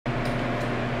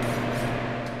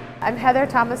I'm Marold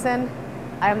Thomason.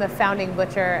 I'm the founding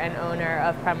butcher and owner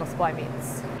of Primal Supply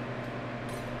Meats.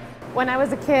 When I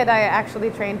was a kid, I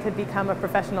actually trained to become a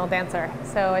professional dancer.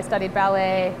 So I studied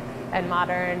ballet and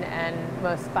modern and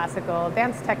most classical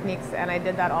dance techniques, and I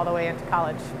did that all the way into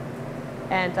college.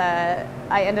 And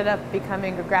I ended up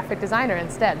becoming a graphic designer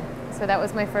instead. So that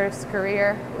was my first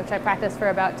career, which I practiced for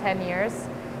about 10 years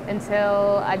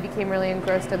until I became really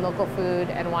engrossed in local food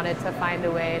and wanted to find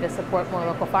a way to support more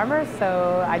local farmers.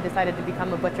 So I decided to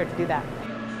become a butcher to do that.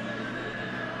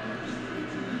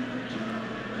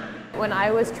 When I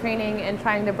was training and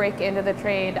trying to break into the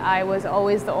trade, I was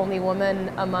always the only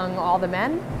woman among all the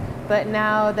men. But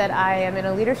now that I am in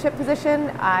a leadership position,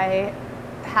 I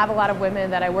have a lot of women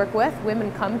that I work with.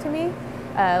 Women come to me.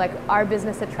 Like our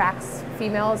business attracts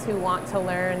females who want to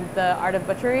learn the art of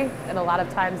butchery, and a lot of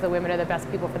times the women are the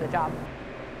best people for the job.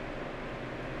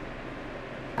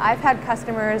 I've had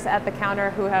customers at the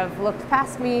counter who have looked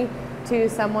past me to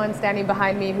someone standing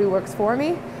behind me who works for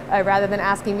me, rather than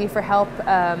asking me for help.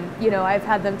 I've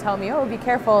had them tell me, "Oh, be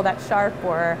careful, that's sharp,"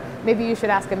 or "Maybe you should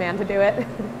ask a man to do it."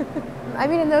 I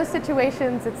mean, in those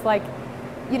situations, it's like,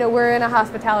 we're in a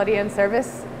hospitality and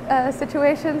service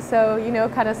situation, so,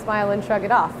 kind of smile and shrug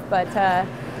it off. But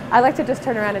I like to just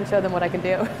turn around and show them what I can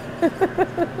do.